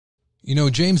You know,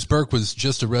 James Burke was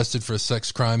just arrested for a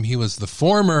sex crime. He was the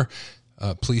former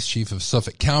police chief of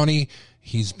Suffolk County.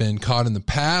 He's been caught in the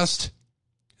past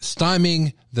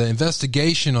stymieing the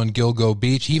investigation on Gilgo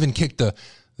Beach. He even kicked the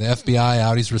FBI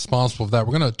out. He's responsible for that.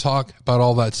 We're going to talk about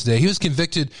all that today. He was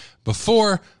convicted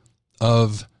before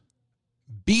of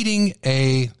beating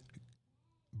a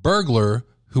burglar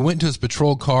who went to his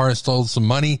patrol car and stole some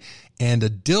money and a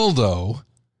dildo.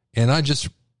 And I just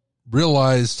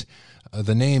realized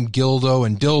the name Gildo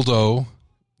and Dildo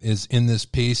is in this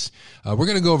piece. We're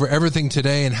going to go over everything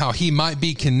today and how he might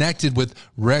be connected with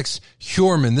Rex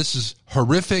Hauerman. This is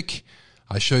horrific.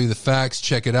 I show you the facts.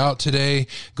 Check it out today.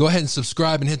 Go ahead and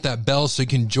subscribe and hit that bell so you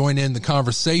can join in the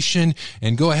conversation.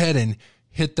 And go ahead and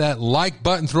hit that like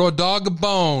button. Throw a dog a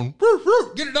bone.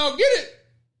 Get it, dog. Get it.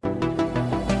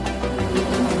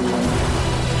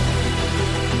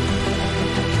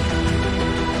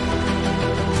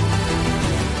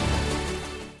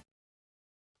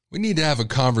 We need to have a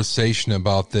conversation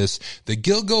about this. The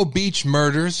Gilgo Beach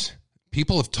murders,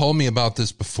 people have told me about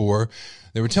this before.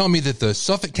 They were telling me that the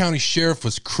Suffolk County Sheriff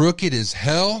was crooked as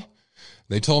hell.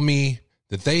 They told me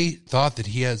that they thought that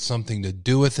he had something to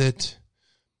do with it.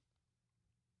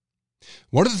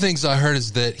 One of the things I heard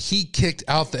is that he kicked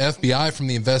out the FBI from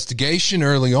the investigation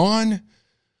early on.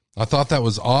 I thought that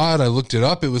was odd. I looked it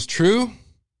up. It was true.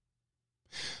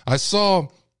 I saw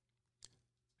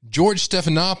George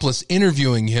Stephanopoulos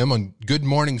interviewing him on Good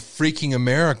Morning Freaking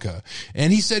America.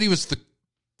 And he said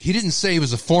he didn't say he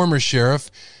was a former sheriff.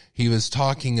 He was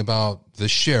talking about the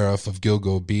sheriff of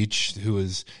Gilgo Beach who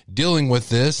was dealing with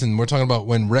this. And we're talking about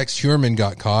when Rex Hauerman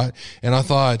got caught. And I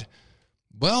thought,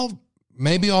 well,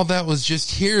 maybe all that was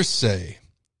just hearsay.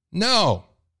 No.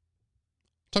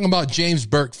 I'm talking about James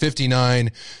Burke, 59,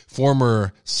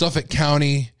 former Suffolk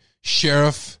County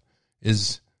sheriff,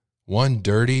 is one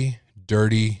dirty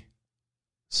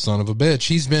son of a bitch.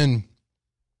 He's been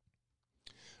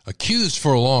accused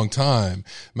for a long time.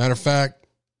 Matter of fact,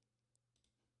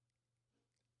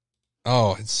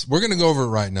 we're going to go over it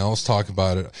right now. Let's talk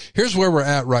about it. Here's where we're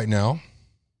at right now. I'm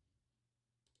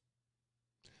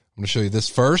going to show you this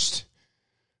first.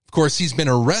 Of course, he's been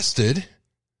arrested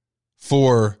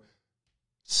for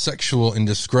sexual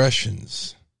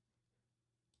indiscretions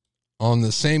on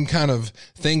the same kind of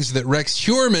things that Rex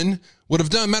Hauerman would have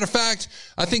done. Matter of fact,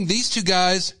 I think these two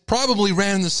guys probably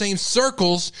ran in the same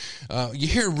circles. You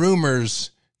hear rumors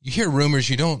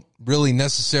you don't really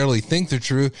necessarily think they're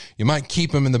true. You might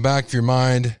keep them in the back of your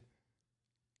mind.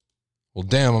 Well,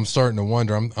 damn, I'm starting to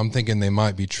wonder. I'm thinking they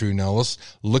might be true now. Let's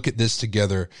look at this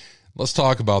together. Let's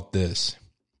talk about this.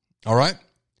 All right.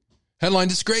 Headline: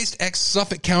 disgraced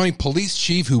ex-Suffolk County police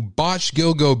chief who botched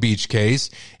Gilgo Beach case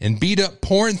and beat up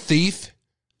porn thief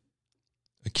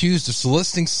accused of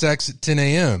soliciting sex at 10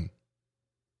 a.m.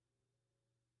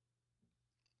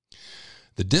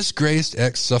 The disgraced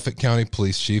ex-Suffolk County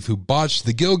police chief who botched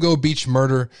the Gilgo Beach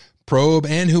murder probe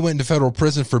and who went into federal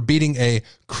prison for beating a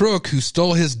crook who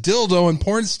stole his dildo and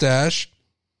porn stash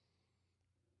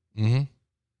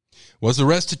was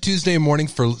arrested Tuesday morning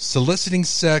for soliciting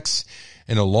sex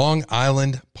in a Long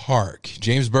Island park.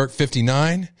 James Burke,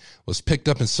 59, was picked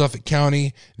up in Suffolk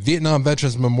County Vietnam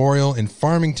Veterans Memorial in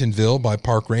Farmingtonville by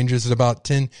park rangers at about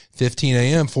 10:15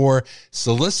 a.m. for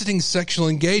soliciting sexual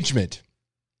engagement.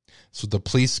 That's what the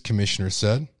police commissioner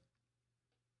said.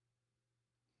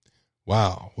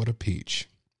 Wow, what a peach.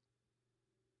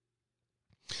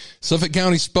 Suffolk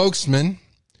County spokesperson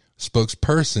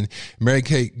Mary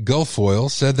Kate Guilfoyle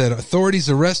said that authorities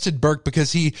arrested Burke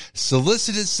because he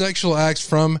solicited sexual acts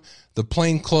from the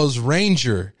plainclothes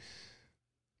ranger.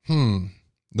 The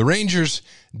rangers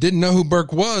didn't know who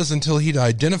Burke was until he'd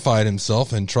identified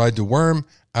himself and tried to worm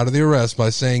out of the arrest by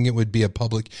saying it would be a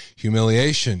public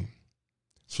humiliation.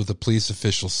 That's what the police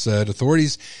official said.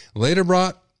 Authorities later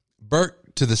brought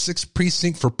Burke to the 6th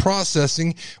precinct for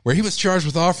processing, where he was charged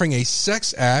with offering a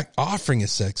sex act.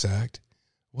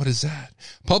 What is that?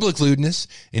 Public lewdness,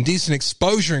 indecent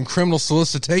exposure, and criminal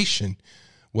solicitation.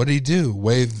 What did he do?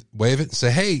 Wave it and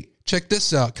say, hey, check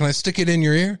this out. Can I stick it in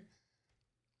your ear?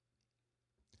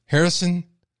 Harrison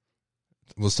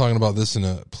was talking about this in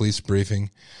a police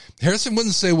briefing. Harrison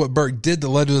wouldn't say what Burke did that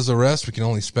led to his arrest. We can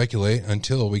only speculate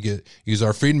until we use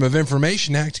our Freedom of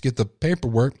Information Act to get the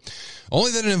paperwork.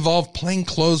 Only that it involved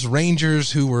plainclothes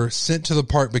rangers who were sent to the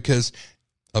park because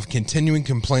of continuing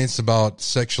complaints about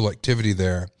sexual activity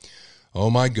there. Oh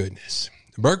my goodness.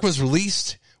 Burke was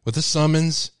released with a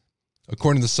summons,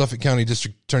 according to the Suffolk County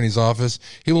District Attorney's Office.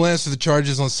 He will answer the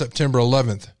charges on September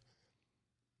 11th.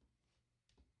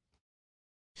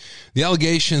 The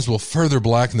allegations will further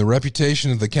blacken the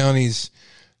reputation of the county's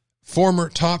former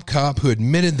top cop who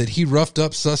admitted that he roughed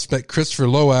up suspect Christopher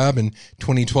Loab in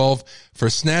 2012 for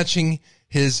snatching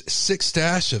his sick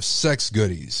stash of sex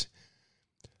goodies.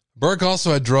 Burke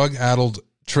also had drug-addled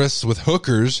trysts with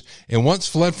hookers and once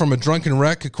fled from a drunken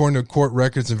wreck, according to court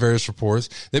records and various reports.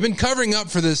 They've been covering up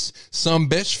for this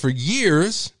sumbitch for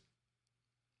years.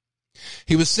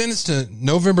 He was sentenced to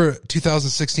November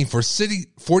 2016 for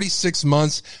 46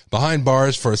 months behind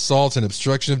bars for assault and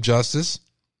obstruction of justice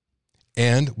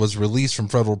and was released from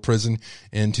federal prison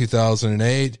in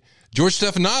 2008. George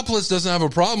Stephanopoulos doesn't have a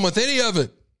problem with any of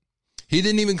it. He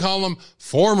didn't even call him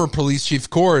former police chief, of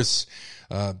course.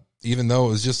 Even though it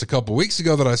was just a couple weeks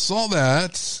ago that I saw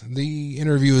that, the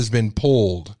interview has been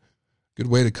pulled. Good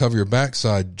way to cover your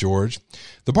backside, George.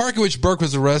 The park in which Burke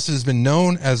was arrested has been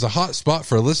known as a hot spot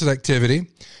for illicit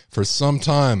activity for some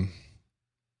time.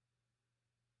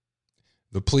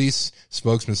 The police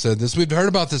spokesman said this: "We've heard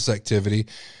about this activity.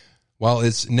 While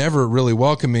it's never really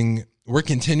welcoming, we're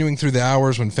continuing through the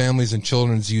hours when families and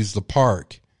children use the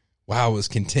park." Wow, it was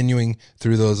continuing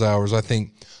through those hours. I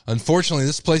think, unfortunately,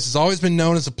 this place has always been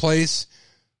known as a place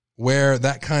where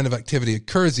that kind of activity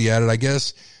occurs. He added, I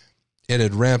guess it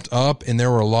had ramped up and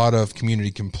there were a lot of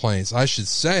community complaints. I should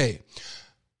say,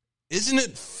 isn't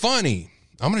it funny?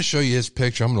 I'm going to show you his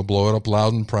picture. I'm going to blow it up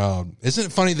loud and proud. Isn't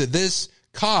it funny that this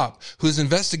cop who's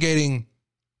investigating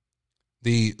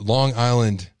the Long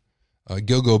Island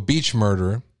Gilgo Beach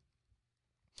murder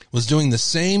was doing the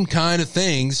same kind of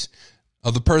things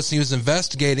of the person he was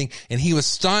investigating, and he was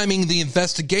stymieing the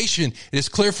investigation. It is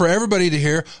clear for everybody to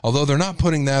hear, although they're not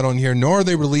putting that on here, nor are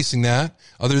they releasing that,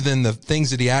 other than the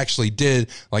things that he actually did,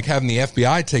 like having the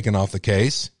FBI taken off the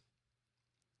case.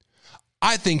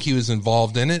 I think he was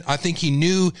involved in it. I think he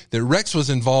knew that Rex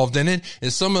was involved in it,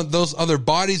 and some of those other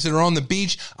bodies that are on the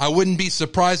beach, I wouldn't be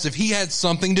surprised if he had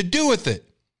something to do with it.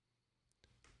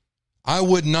 I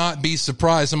would not be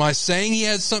surprised. Am I saying he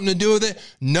had something to do with it?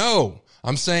 No.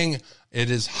 I'm saying it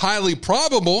is highly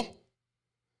probable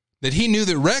that he knew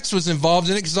that Rex was involved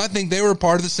in it, because I think they were a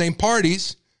part of the same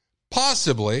parties,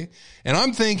 possibly. And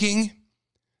I'm thinking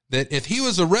that if he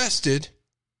was arrested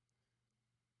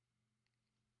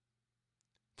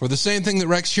for the same thing that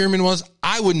Rex Hauerman was,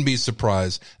 I wouldn't be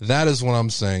surprised. That is what I'm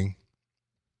saying.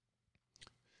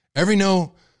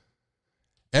 Everyone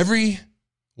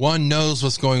knows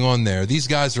what's going on there. These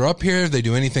guys are up here. They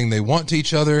do anything they want to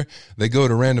each other. They go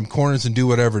to random corners and do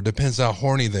whatever. It depends how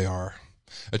horny they are.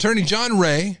 Attorney John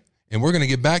Ray, and we're going to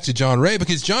get back to John Ray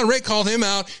because John Ray called him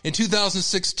out in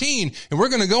 2016, and we're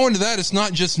going to go into that. It's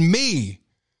not just me.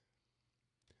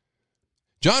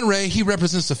 John Ray, he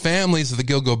represents the families of the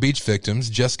Gilgo Beach victims,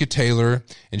 Jessica Taylor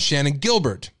and Shannon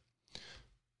Gilbert.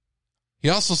 He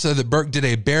also said that Burke did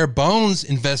a bare bones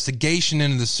investigation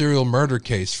into the serial murder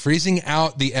case, freezing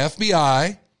out the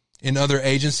FBI and other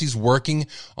agencies working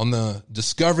on the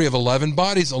discovery of 11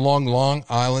 bodies along Long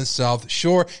Island South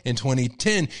Shore in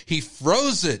 2010. He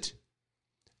froze it.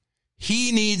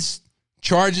 He needs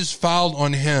charges filed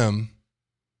on him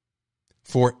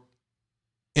for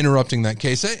interrupting that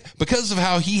case. Because of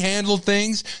how he handled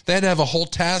things, they had to have a whole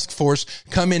task force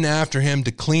come in after him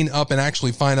to clean up and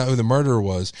actually find out who the murderer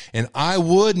was. And I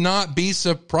would not be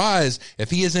surprised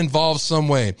if he is involved some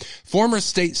way. Former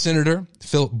state senator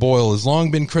Philip Boyle has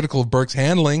long been critical of Burke's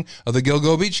handling of the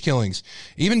Gilgo Beach killings,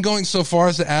 even going so far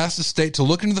as to ask the state to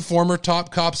look into the former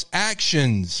top cop's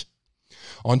actions.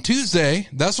 On Tuesday,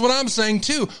 that's what I'm saying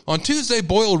too. On Tuesday,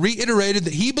 Boyle reiterated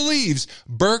that he believes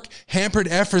Burke hampered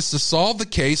efforts to solve the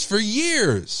case for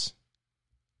years.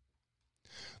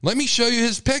 Let me show you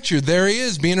his picture. There he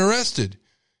is being arrested.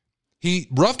 He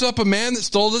roughed up a man that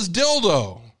stole his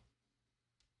dildo.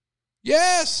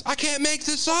 Yes, I can't make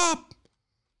this up.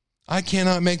 I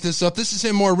cannot make this up. This is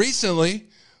him more recently,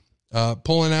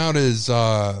 pulling out his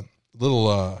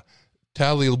little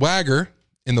tallywagger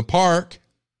in the park.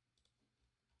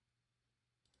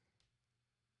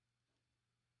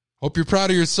 Hope you're proud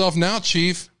of yourself now,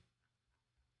 Chief.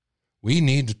 We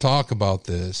need to talk about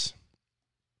this.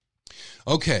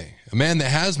 Okay, a man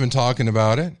that has been talking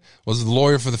about it was the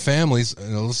lawyer for the families.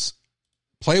 Let's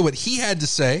play what he had to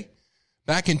say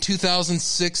back in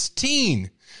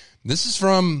 2016. This is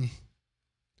from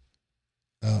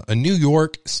a New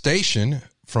York station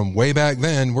from way back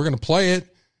then. We're going to play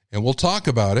it, and we'll talk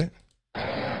about it.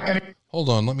 Hold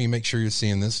on, let me make sure you're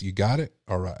seeing this. You got it?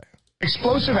 All right.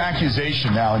 Explosive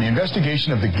accusation now in the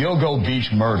investigation of the Gilgo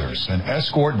Beach murders. An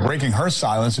escort breaking her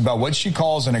silence about what she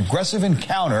calls an aggressive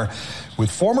encounter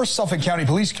with former Suffolk County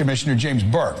Police Commissioner James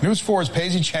Burke. News 4's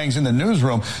Paisy Chang's in the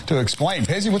newsroom to explain.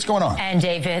 Paisy, what's going on? And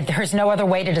David, there's no other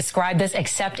way to describe this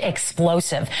except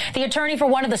explosive. The attorney for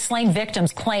one of the slain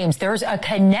victims claims there's a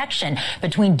connection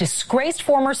between disgraced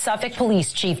former Suffolk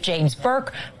Police Chief James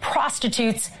Burke,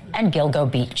 prostitutes, and Gilgo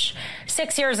Beach.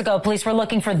 6 years ago, police were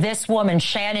looking for this woman,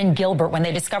 Shannon Gilbert, when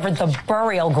they discovered the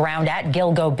burial ground at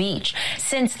Gilgo Beach.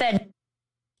 Since then.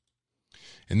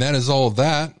 And that is all of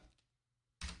that.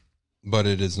 But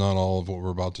it is not all of what we're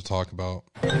about to talk about.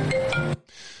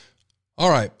 All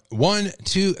right. 1,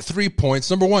 2, 3 points.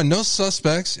 Number one, no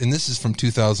suspects, and this is from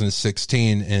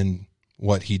 2016 and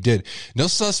what he did. No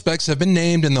suspects have been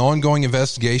named in the ongoing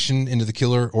investigation into the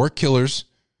killer or killers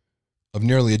of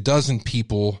nearly a dozen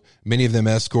people, many of them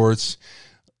escorts.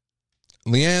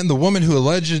 Leanne, the woman who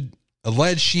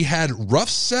alleged she had rough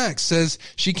sex, says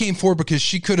she came forward because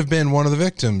she could have been one of the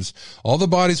victims. All the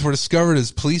bodies were discovered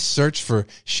as police searched for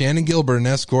Shannon Gilbert, an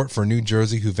escort for New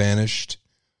Jersey who vanished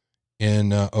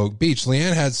in Oak Beach.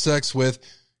 Leanne had sex with,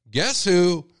 guess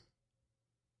who?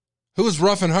 Who was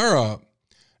roughing her up?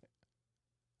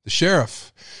 The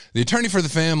sheriff. The attorney for the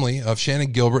family of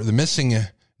Shannon Gilbert, the missing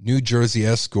New Jersey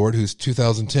escort whose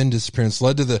 2010 disappearance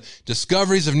led to the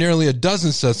discoveries of nearly a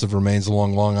dozen sets of remains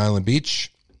along Long Island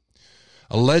Beach,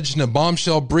 alleged in a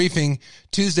bombshell briefing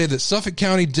Tuesday that Suffolk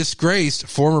County disgraced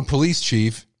former police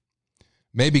chief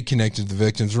may be connected to the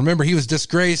victims. Remember, he was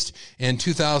disgraced in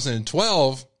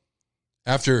 2012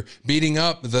 after beating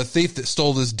up the thief that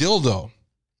stole his dildo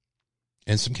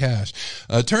and some cash.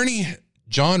 Attorney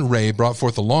John Ray brought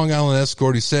forth a Long Island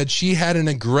escort who said she had an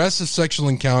aggressive sexual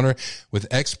encounter with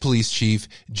ex-police chief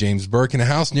James Burke in a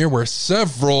house near where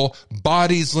several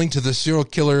bodies linked to the serial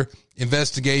killer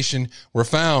investigation were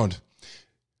found.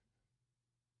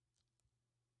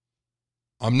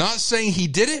 I'm not saying he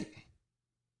did it.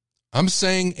 I'm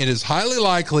saying it is highly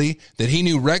likely that he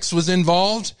knew Rex was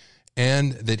involved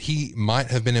and that he might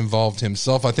have been involved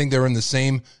himself. I think they were in the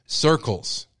same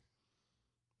circles.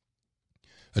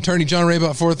 Attorney John Ray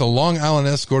brought forth a Long Island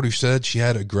escort who said she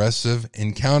had aggressive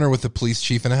encounter with the police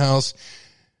chief in a house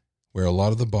where a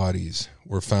lot of the bodies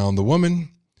were found. The woman,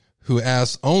 who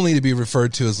asked only to be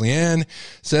referred to as Leanne,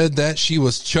 said that she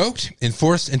was choked and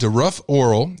forced into rough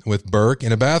oral with Burke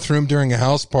in a bathroom during a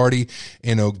house party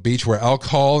in Oak Beach where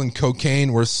alcohol and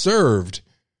cocaine were served.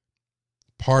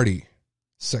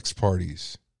 Sex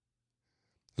parties.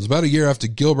 It was about a year after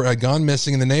Gilbert had gone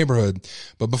missing in the neighborhood,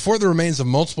 but before the remains of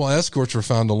multiple escorts were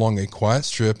found along a quiet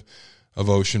strip of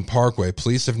Ocean Parkway.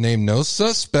 Police have named no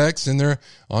suspects in their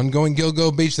ongoing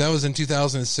Gilgo Beach. That was in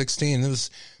 2016. It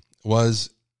was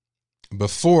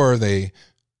before they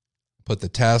put the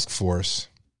task force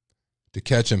to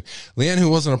catch him. Leanne, who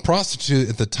wasn't a prostitute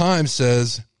at the time,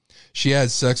 says she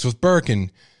had sex with Burke,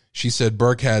 and she said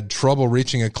Burke had trouble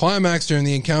reaching a climax during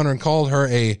the encounter and called her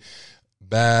a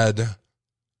bad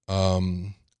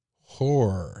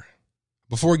whore.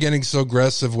 Before getting so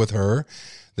aggressive with her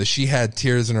that she had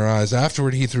tears in her eyes.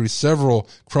 Afterward, he threw several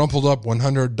crumpled up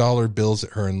 $100 bills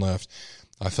at her and left.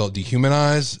 I felt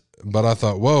dehumanized, but I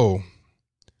thought, whoa,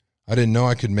 I didn't know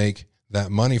I could make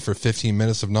that money for 15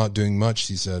 minutes of not doing much,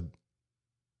 she said.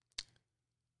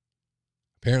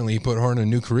 Apparently, he put her on a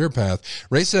new career path.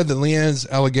 Ray said that Leanne's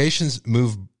allegations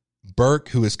moved Burke,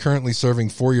 who is currently serving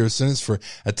 4-year sentence for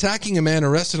attacking a man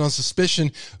arrested on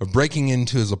suspicion of breaking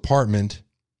into his department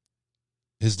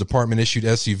issued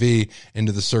SUV,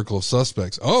 into the circle of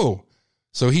suspects. Oh,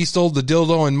 so he stole the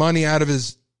dildo and money out of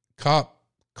his cop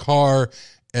car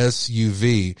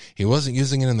SUV. He wasn't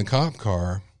using it in the cop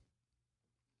car.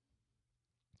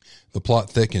 The plot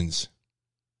thickens.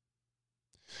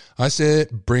 I say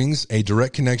it brings a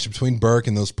direct connection between Burke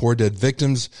and those poor dead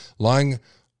victims lying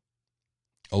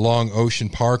along Ocean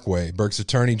Parkway. Burke's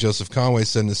attorney, Joseph Conway,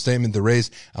 said in a statement the Ray's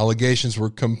allegations were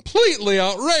completely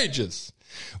outrageous.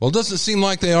 Well, it doesn't seem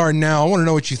like they are now. I want to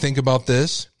know what you think about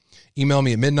this. Email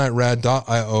me at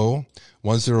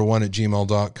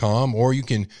midnightrad.io101@gmail.com, or you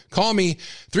can call me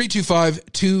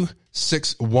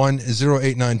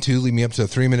 325-261-0892. Leave me up to a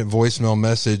 3-minute voicemail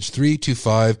message,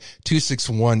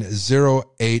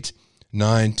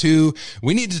 325-261-0892.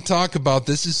 We need to talk about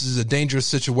this. This is a dangerous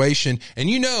situation. And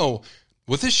you know,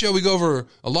 with this show, we go over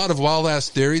a lot of wild-ass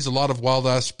theories, a lot of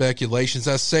wild-ass speculations.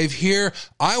 That's safe here.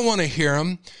 I want to hear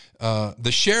them.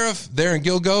 The sheriff there in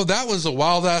Gilgo, that was a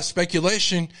wild-ass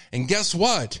speculation. And guess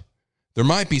what? There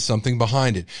might be something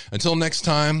behind it. Until next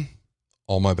time,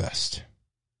 all my best.